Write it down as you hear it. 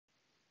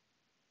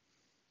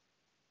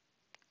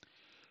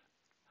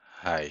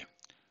Hi.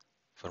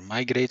 For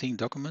migrating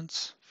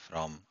documents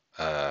from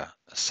a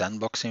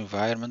sandbox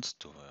environment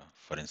to,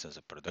 for instance,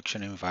 a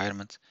production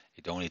environment,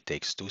 it only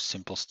takes two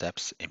simple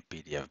steps in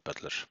PDF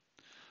Butler.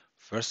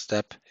 First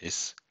step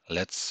is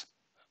let's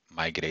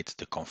migrate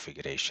the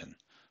configuration.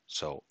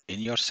 So in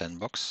your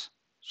sandbox,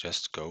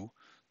 just go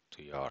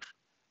to your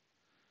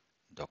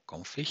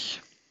DocConfig,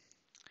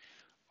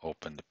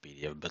 open the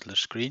PDF Butler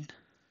screen.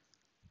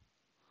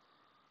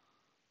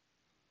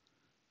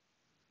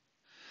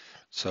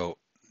 So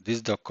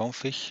this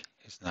DocConfig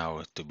is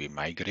now to be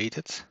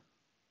migrated,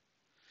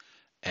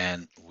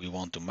 and we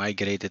want to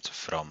migrate it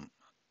from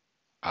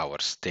our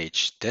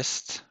stage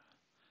test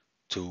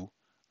to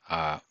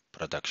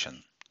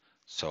production.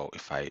 So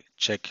if I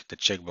check the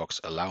checkbox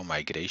allow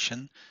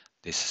migration,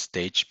 this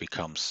stage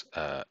becomes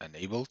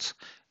enabled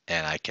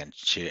and I can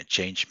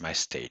change my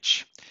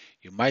stage.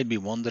 You might be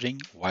wondering,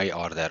 why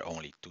are there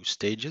only two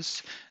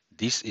stages?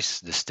 This is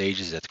the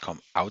stages that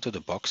come out of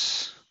the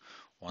box.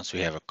 Once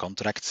we have a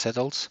contract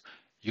settled,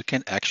 you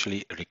can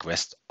actually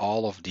request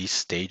all of these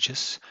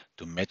stages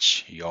to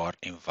match your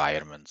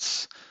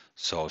environments.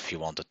 So if you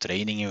want a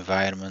training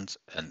environment,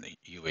 an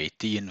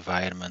UAT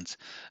environment,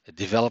 a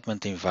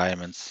development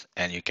environment,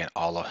 and you can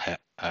all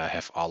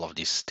have all of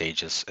these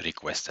stages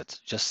requested,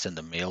 just send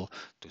a mail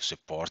to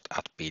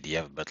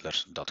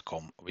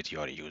support@pdfbutler.com with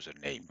your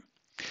username.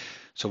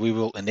 So we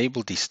will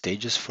enable these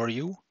stages for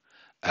you,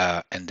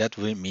 and that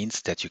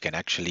means that you can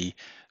actually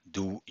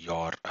do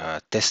your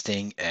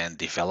testing and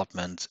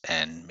development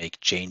and make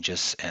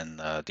changes and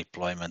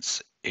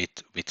deployments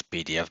with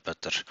PDF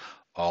Butler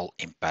all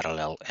in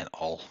parallel and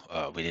all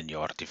within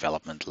your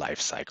development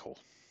lifecycle.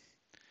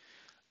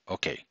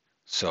 Okay,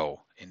 so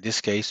in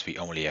this case, we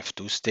only have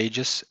two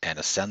stages and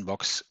a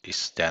sandbox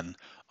is then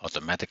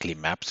automatically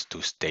mapped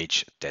to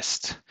stage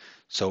test.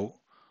 So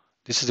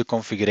this is the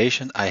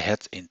configuration I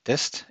had in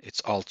test.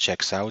 It's all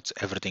checks out,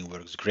 everything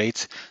works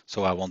great.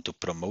 So I want to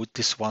promote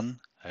this one,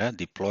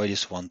 deploy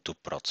this one to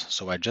prod.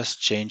 So I just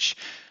change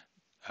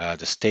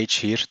the stage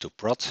here to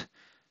prod,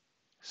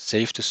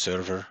 save to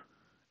server,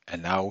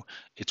 and now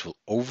it will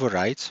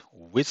override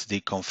with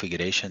the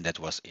configuration that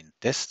was in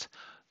test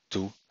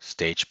to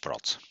stage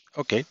prod.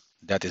 Okay,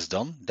 that is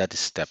done. That is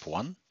step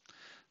one.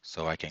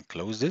 So I can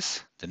close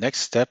this. The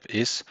next step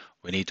is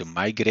we need to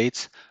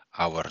migrate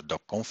our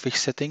DocConfig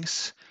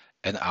settings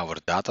and our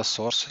data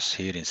sources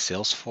here in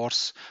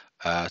Salesforce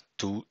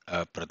to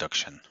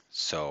production.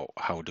 So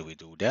how do we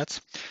do that?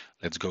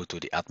 Let's go to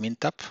the admin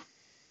tab.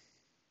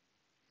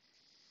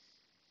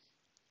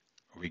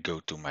 We go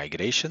to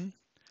migration.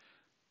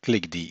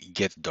 Click the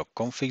Get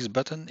DocConfigs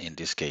button. In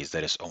this case,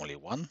 there is only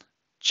one.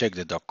 Check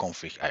the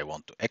DocConfig I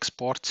want to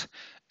export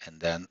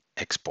and then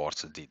export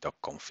the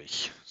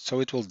DocConfig. So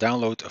it will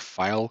download a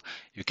file.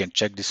 You can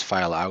check this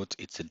file out.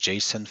 It's a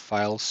JSON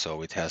file,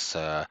 so it has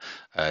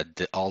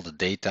all the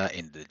data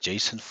in the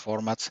JSON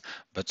format,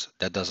 but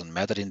that doesn't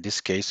matter in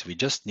this case. We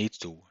just need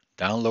to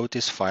download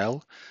this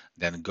file,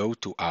 then go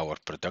to our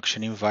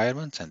production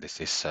environment, and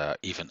this is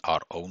even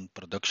our own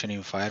production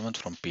environment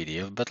from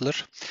PDF Butler.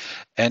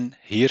 And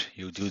here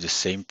you do the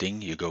same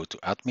thing. You go to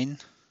admin,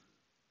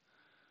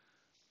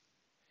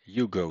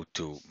 you go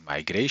to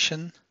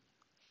migration,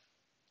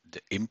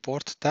 the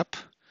import tab,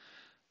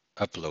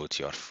 upload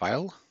your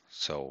file.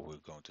 So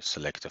we're going to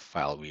select the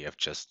file we have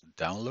just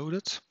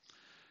downloaded.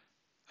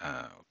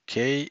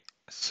 Okay,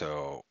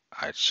 so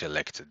I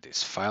selected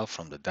this file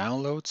from the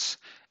downloads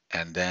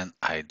and then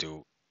I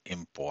do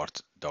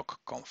import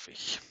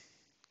docconfig.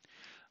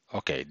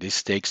 Okay,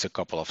 this takes a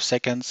couple of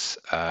seconds.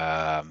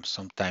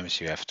 Sometimes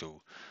you have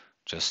to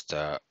just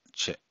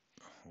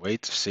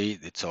wait, see,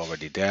 it's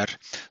already there.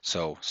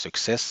 So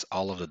success,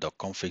 all of the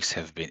docconfigs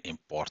have been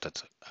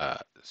imported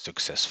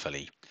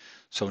successfully.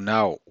 So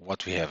now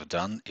what we have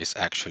done is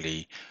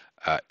actually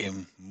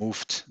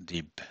moved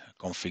the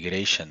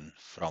configuration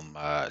from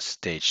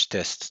stage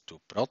test to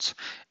prod,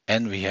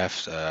 and we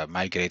have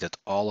migrated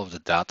all of the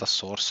data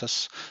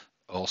sources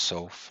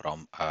also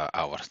from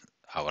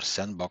our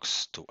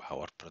sandbox to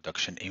our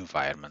production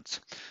environment.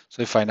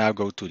 So if I now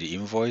go to the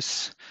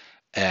invoice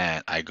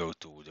and I go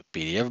to the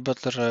PDF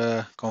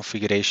Butler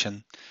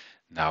configuration,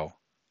 now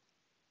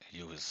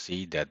you will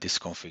see that this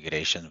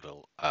configuration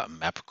will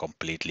map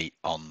completely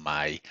on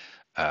my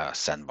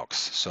sandbox.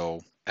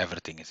 So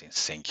everything is in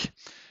sync.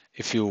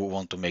 If you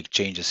want to make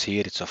changes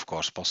here, it's of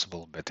course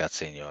possible, but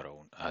that's in your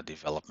own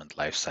development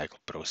lifecycle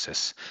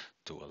process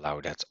to allow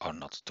that or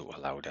not to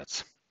allow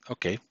that.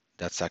 Okay,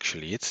 that's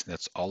actually it.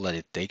 That's all that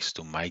it takes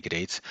to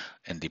migrate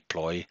and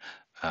deploy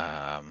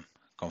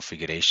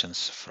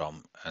configurations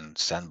from a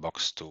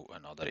sandbox to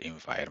another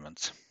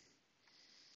environment.